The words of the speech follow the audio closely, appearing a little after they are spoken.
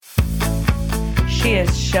She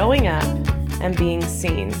is showing up and being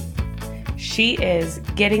seen. She is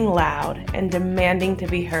getting loud and demanding to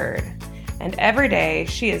be heard. And every day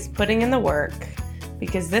she is putting in the work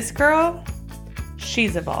because this girl,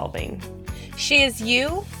 she's evolving. She is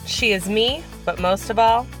you, she is me, but most of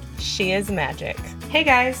all, she is magic. Hey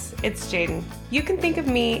guys, it's Jaden. You can think of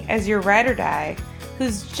me as your ride or die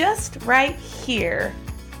who's just right here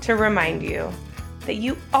to remind you that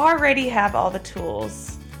you already have all the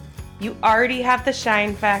tools. You already have the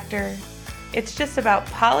shine factor. It's just about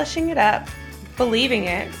polishing it up, believing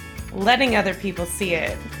it, letting other people see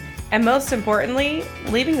it, and most importantly,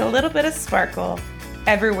 leaving a little bit of sparkle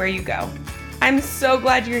everywhere you go. I'm so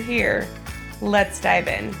glad you're here. Let's dive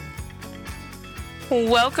in.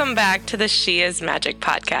 Welcome back to the She is Magic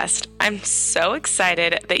podcast. I'm so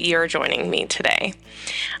excited that you're joining me today.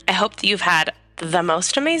 I hope that you've had the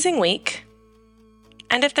most amazing week.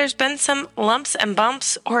 And if there's been some lumps and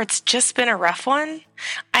bumps or it's just been a rough one,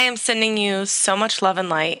 I am sending you so much love and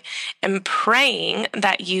light and praying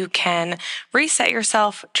that you can reset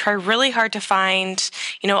yourself, try really hard to find,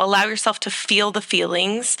 allow yourself to feel the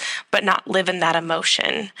feelings, but not live in that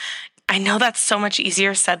emotion. I know that's so much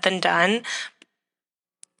easier said than done.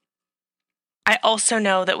 I also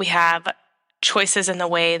know that we have choices in the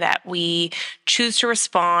way that we choose to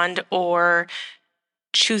respond or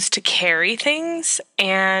choose to carry things.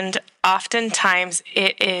 And oftentimes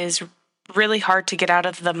it is really hard to get out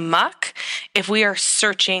of the muck if we are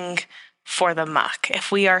searching for the muck,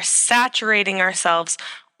 if we are saturating ourselves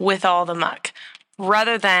with all the muck,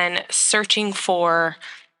 rather than searching for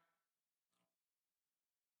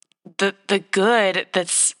the good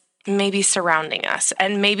that's maybe surrounding us.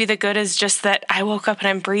 And maybe the good is just that I woke up and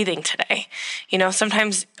I'm breathing today.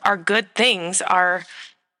 Sometimes our good things are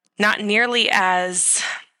not nearly as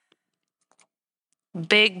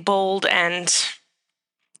big, bold, and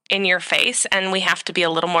in your face, and we have to be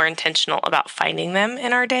a little more intentional about finding them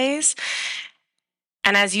in our days.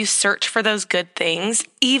 And as you search for those good things,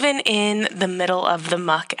 even in the middle of the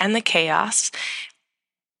muck and the chaos,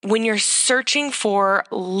 when you're searching for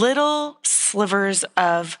little slivers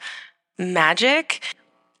of magic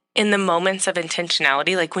in the moments of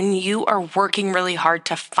intentionality, like when you are working really hard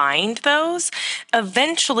to find those,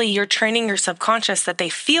 eventually you're training your subconscious that they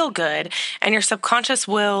feel good, and your subconscious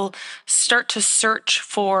will start to search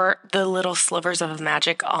for the little slivers of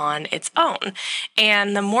magic on its own.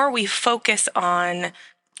 And the more we focus on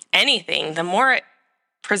anything, the more it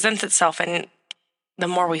presents itself and the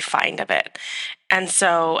more we find of it. And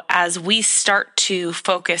so as we start to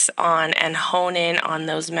focus on and hone in on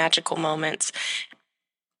those magical moments,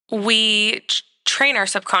 we train our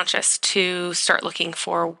subconscious to start looking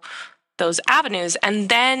for those avenues. And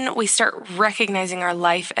then we start recognizing our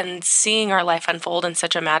life and seeing our life unfold in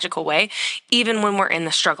such a magical way, even when we're in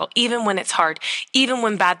the struggle, even when it's hard, even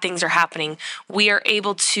when bad things are happening, we are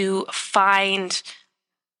able to find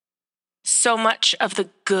so much of the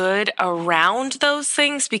good around those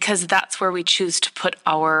things because that's where we choose to put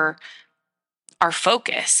our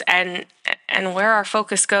focus. And where our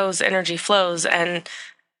focus goes, energy flows, and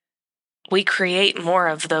we create more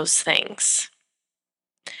of those things.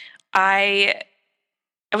 I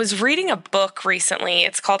was reading a book recently.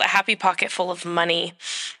 It's called A Happy Pocket Full of Money.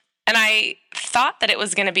 And I thought that it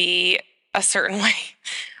was going to be a certain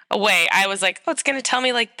way. I was like, it's going to tell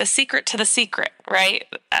me like the secret to the secret, right?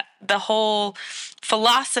 The whole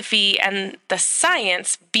philosophy and the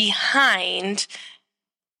science behind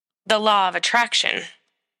the law of attraction.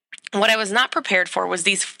 What I was not prepared for was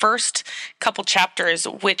these first couple chapters,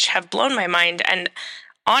 which have blown my mind. And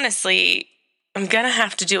honestly, I'm going to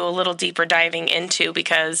have to do a little deeper diving into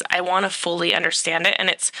because I want to fully understand it. And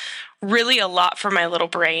it's really a lot for my little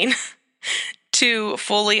brain to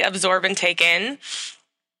fully absorb and take in.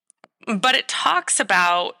 But it talks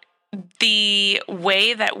about the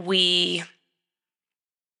way that we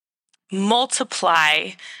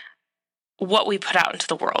multiply what we put out into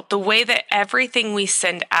the world, the way that everything we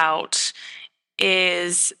send out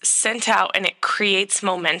is sent out and it creates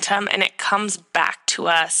momentum and it comes back to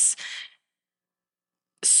us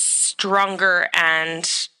stronger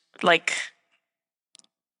and like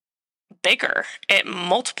bigger. It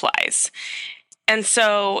multiplies. And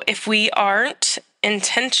so if we aren't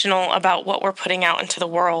intentional about what we're putting out into the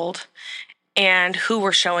world and who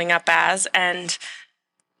we're showing up as and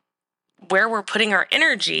where we're putting our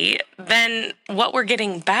energy, then what we're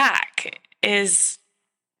getting back is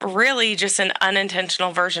really just an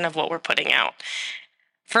unintentional version of what we're putting out.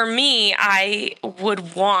 For me, I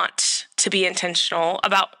would want to be intentional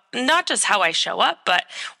about not just how I show up, but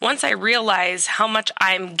once I realize how much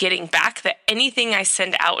I'm getting back, that anything I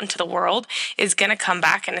send out into the world is going to come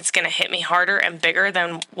back and it's going to hit me harder and bigger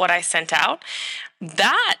than what I sent out.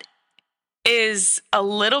 That is a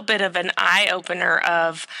little bit of an eye-opener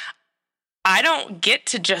of, I don't get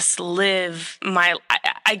to just live my,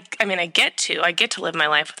 I get to live my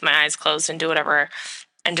life with my eyes closed and do whatever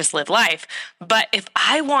and just live life. But if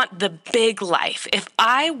I want the big life, if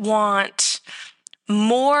I want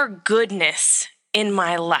more goodness in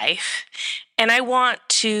my life, and I want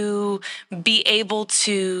to be able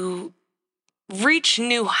to reach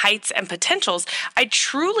new heights and potentials, I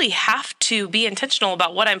truly have to be intentional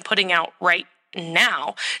about what I'm putting out right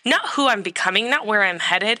now, not who I'm becoming, not where I'm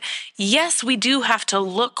headed. Yes, we do have to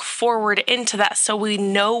look forward into that so we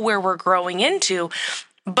know where we're growing into.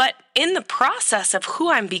 But in the process of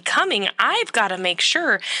who I'm becoming, I've got to make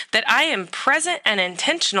sure that I am present and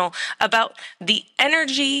intentional about the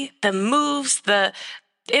energy, the moves, the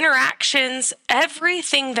interactions,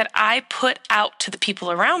 everything that I put out to the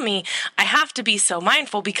people around me. I have to be so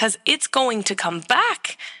mindful because it's going to come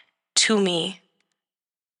back to me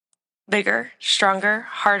bigger, stronger,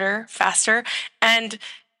 harder, faster. And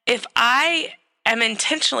if I am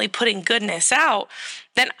intentionally putting goodness out,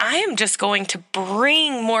 then I am just going to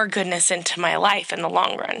bring more goodness into my life in the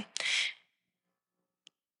long run.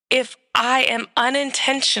 If I am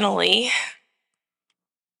unintentionally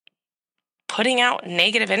putting out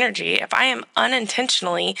negative energy, if I am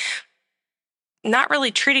unintentionally not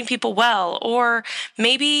really treating people well, or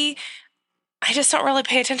maybe I just don't really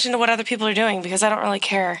pay attention to what other people are doing because I don't really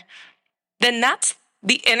care, then that's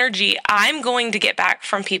the energy I'm going to get back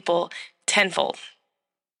from people tenfold.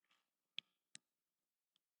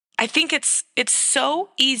 I think it's so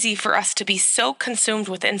easy for us to be so consumed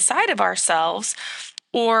with inside of ourselves,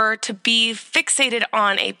 or to be fixated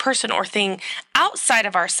on a person or thing outside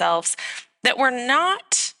of ourselves, that we're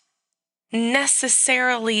not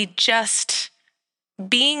necessarily just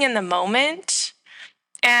being in the moment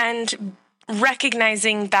and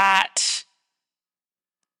recognizing that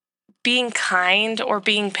being kind or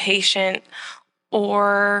being patient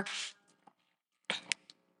or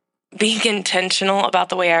being intentional about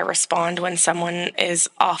the way I respond when someone is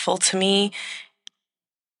awful to me,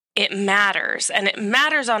 it matters. And it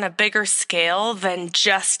matters on a bigger scale than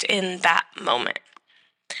just in that moment.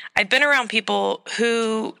 I've been around people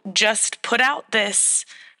who just put out this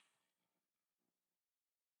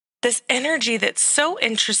energy that's so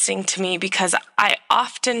interesting to me, because I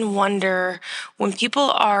often wonder, when people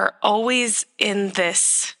are always in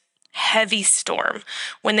this heavy storm,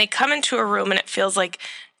 when they come into a room and it feels like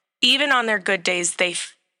even on their good days,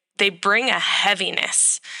 they bring a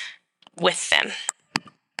heaviness with them,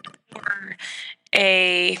 or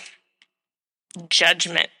a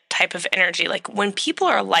judgment type of energy. Like when people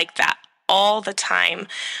are like that all the time,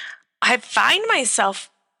 I find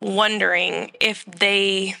myself wondering if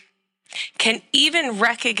they can even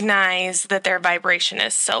recognize that their vibration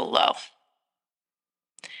is so low.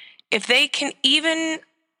 If they can even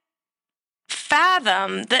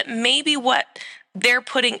fathom that maybe what they're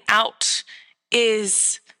putting out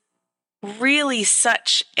is really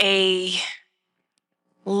such a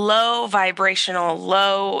low vibrational,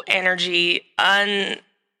 low energy,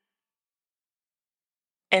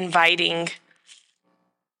 uninviting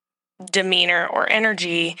demeanor or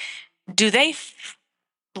energy, do they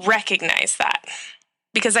recognize that?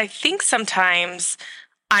 Because I think sometimes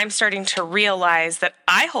I'm starting to realize that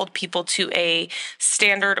I hold people to a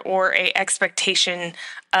standard or a expectation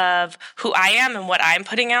of who I am and what I'm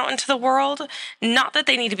putting out into the world. Not that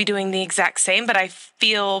they need to be doing the exact same, but I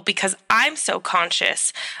feel because I'm so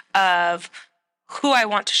conscious of who I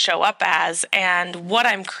want to show up as and what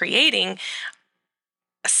I'm creating,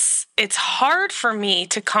 it's hard for me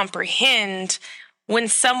to comprehend when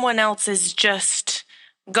someone else is just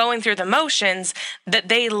going through the motions, that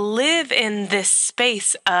they live in this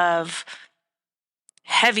space of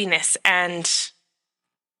heaviness and,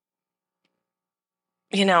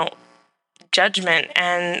 judgment,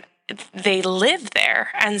 and they live there.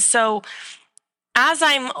 And so as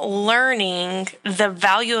I'm learning the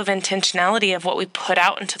value of intentionality of what we put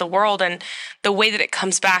out into the world and the way that it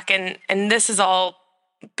comes back, and this is all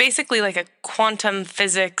basically like a quantum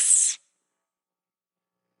physics,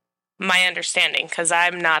 my understanding, because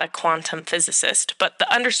I'm not a quantum physicist, but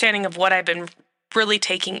the understanding of what I've been really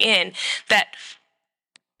taking in, that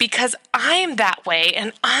because I'm that way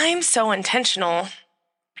and I'm so intentional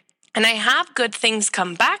and I have good things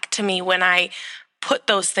come back to me when I put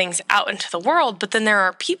those things out into the world, but then there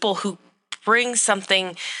are people who bring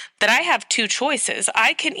something that I have two choices.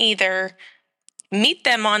 I can either meet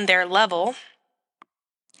them on their level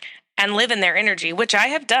and live in their energy, which I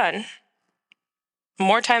have done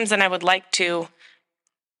more times than I would like to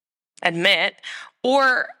admit,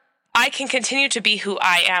 or I can continue to be who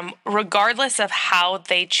I am regardless of how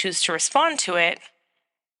they choose to respond to it.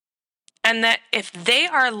 And that if they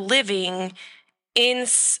are living in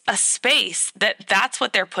a space that's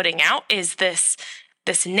what they're putting out is this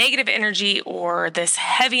negative energy or this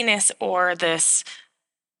heaviness or this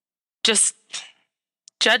just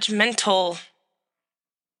judgmental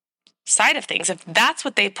side of things, if that's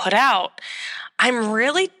what they put out, I'm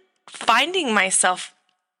really finding myself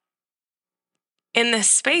in this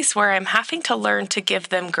space where I'm having to learn to give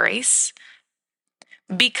them grace,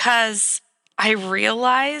 because I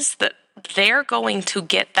realize that they're going to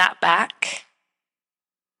get that back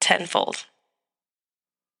tenfold.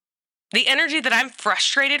 The energy that I'm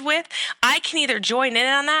frustrated with, I can either join in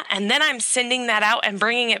on that and then I'm sending that out and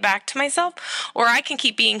bringing it back to myself, or I can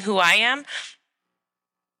keep being who I am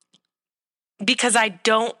because I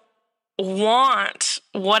don't want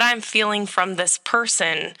what I'm feeling from this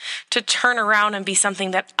person to turn around and be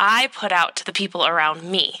something that I put out to the people around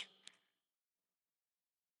me.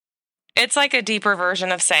 It's like a deeper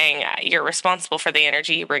version of saying you're responsible for the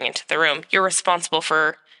energy you bring into the room. You're responsible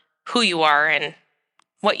for who you are and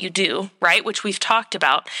what you do, right? Which we've talked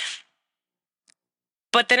about.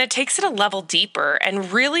 But then it takes it a level deeper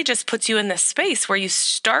and really just puts you in this space where you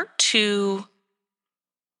start to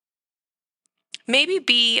maybe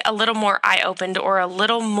be a little more eye-opened or a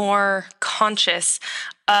little more conscious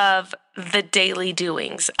of the daily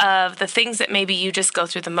doings, of the things that maybe you just go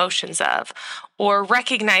through the motions of, or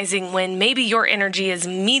recognizing when maybe your energy is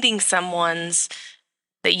meeting someone's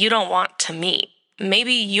that you don't want to meet.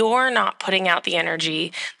 Maybe you're not putting out the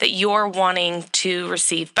energy that you're wanting to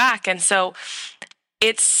receive back. And so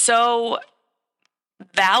it's so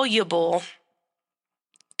valuable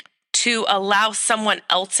to allow someone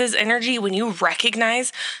else's energy when you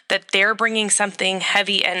recognize that they're bringing something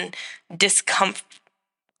heavy and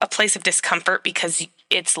a place of discomfort because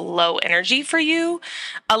it's low energy for you,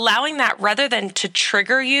 allowing that rather than to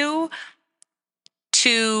trigger you,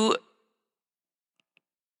 to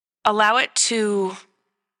allow it to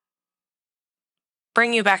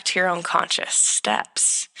bring you back to your own conscious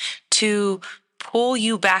steps, to pull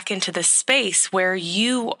you back into the space where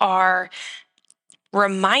you are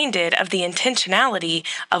reminded of the intentionality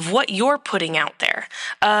of what you're putting out there,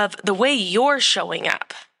 of the way you're showing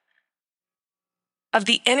up, of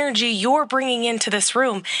the energy you're bringing into this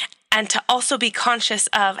room, and to also be conscious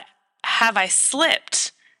of, have I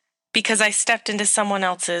slipped because I stepped into someone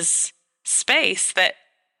else's space that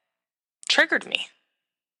triggered me?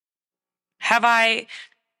 Have I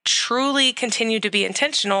truly continued to be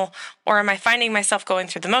intentional, or am I finding myself going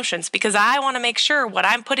through the motions? Because I want to make sure what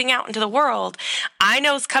I'm putting out into the world, I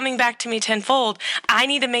know is coming back to me tenfold. I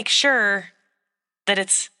need to make sure that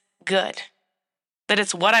it's good, that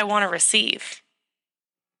it's what I want to receive.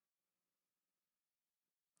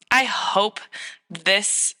 I hope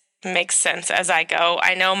this makes sense as I go.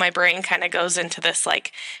 I know my brain kind of goes into this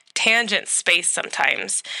like tangent space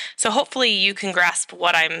sometimes. So hopefully you can grasp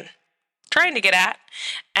what I'm trying to get at,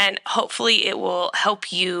 and hopefully it will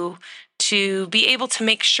help you to be able to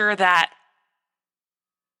make sure that,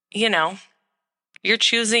 you're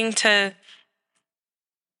choosing to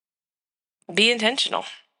be intentional,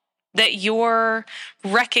 that you're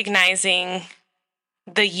recognizing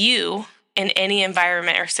the you in any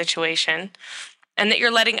environment or situation, and that you're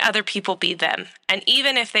letting other people be them. And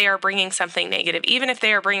even if they are bringing something negative, even if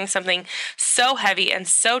they are bringing something so heavy and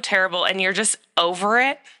so terrible and you're just over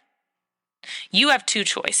it, you have two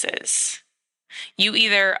choices. You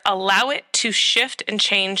either allow it to shift and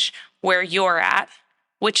change where you're at,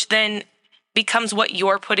 which then becomes what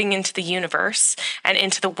you're putting into the universe and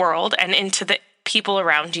into the world and into the people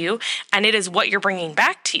around you, and it is what you're bringing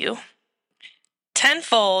back to you.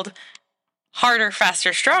 Tenfold, harder,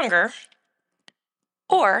 faster, stronger.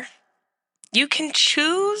 Or you can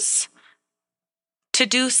choose to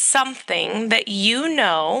do something that you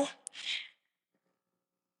know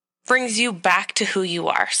brings you back to who you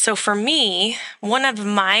are. So for me, one of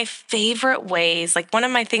my favorite ways, like one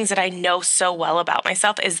of my things that I know so well about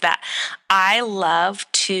myself, is that I love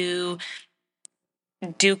to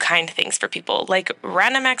do kind things for people, like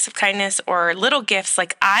random acts of kindness or little gifts.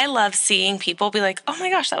 Like I love seeing people be like, oh my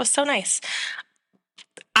gosh, that was so nice.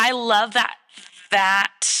 I love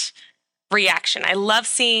that reaction. I love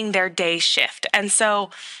seeing their day shift. And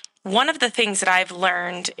so one of the things that I've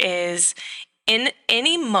learned is in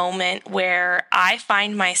any moment where I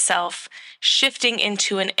find myself shifting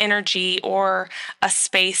into an energy or a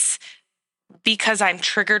space because I'm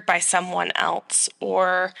triggered by someone else,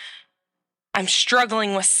 or I'm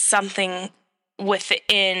struggling with something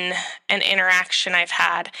within an interaction I've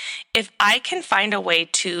had, if I can find a way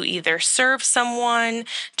to either serve someone,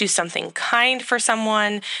 do something kind for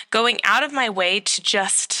someone, going out of my way to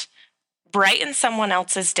just brighten someone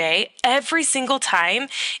else's day, every single time,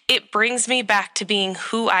 it brings me back to being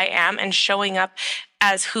who I am and showing up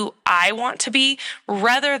as who I want to be,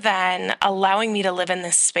 rather than allowing me to live in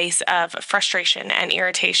this space of frustration and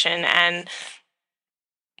irritation and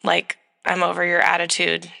like, I'm over your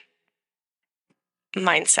attitude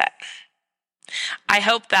mindset. I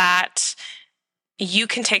hope that you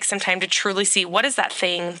can take some time to truly see, what is that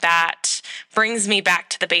thing that brings me back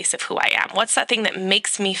to the base of who I am? What's that thing that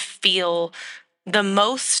makes me feel the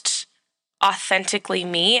most authentically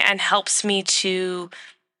me and helps me to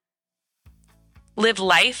live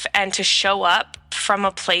life and to show up from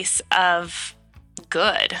a place of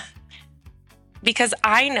good? Because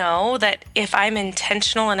I know that if I'm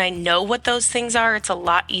intentional and I know what those things are, it's a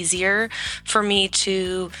lot easier for me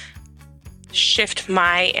to shift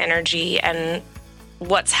my energy and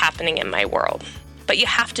what's happening in my world. But you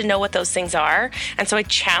have to know what those things are. And so I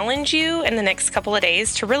challenge you in the next couple of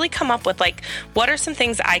days to really come up with, like, what are some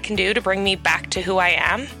things I can do to bring me back to who I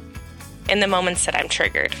am in the moments that I'm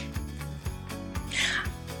triggered?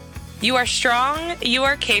 You are strong, you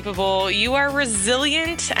are capable, you are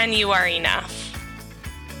resilient, and you are enough.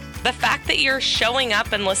 The fact that you're showing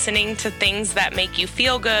up and listening to things that make you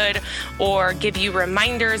feel good or give you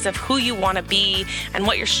reminders of who you want to be and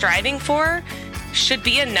what you're striving for should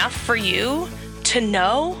be enough for you to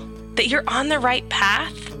know that you're on the right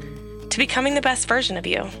path to becoming the best version of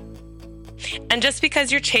you. And just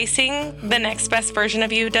because you're chasing the next best version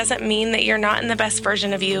of you doesn't mean that you're not in the best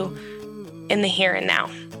version of you in the here and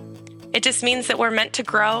now. It just means that we're meant to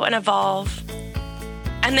grow and evolve,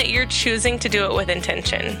 and that you're choosing to do it with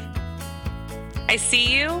intention. I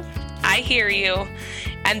see you, I hear you,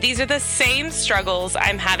 and these are the same struggles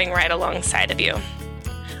I'm having right alongside of you.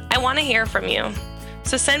 I want to hear from you.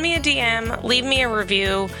 So send me a DM, leave me a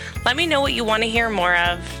review, let me know what you want to hear more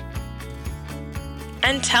of,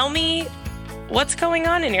 and tell me what's going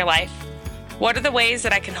on in your life. What are the ways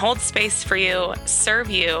that I can hold space for you, serve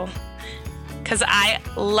you? Because I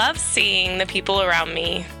love seeing the people around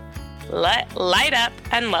me light up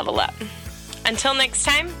and level up. Until next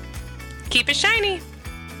time, keep it shiny.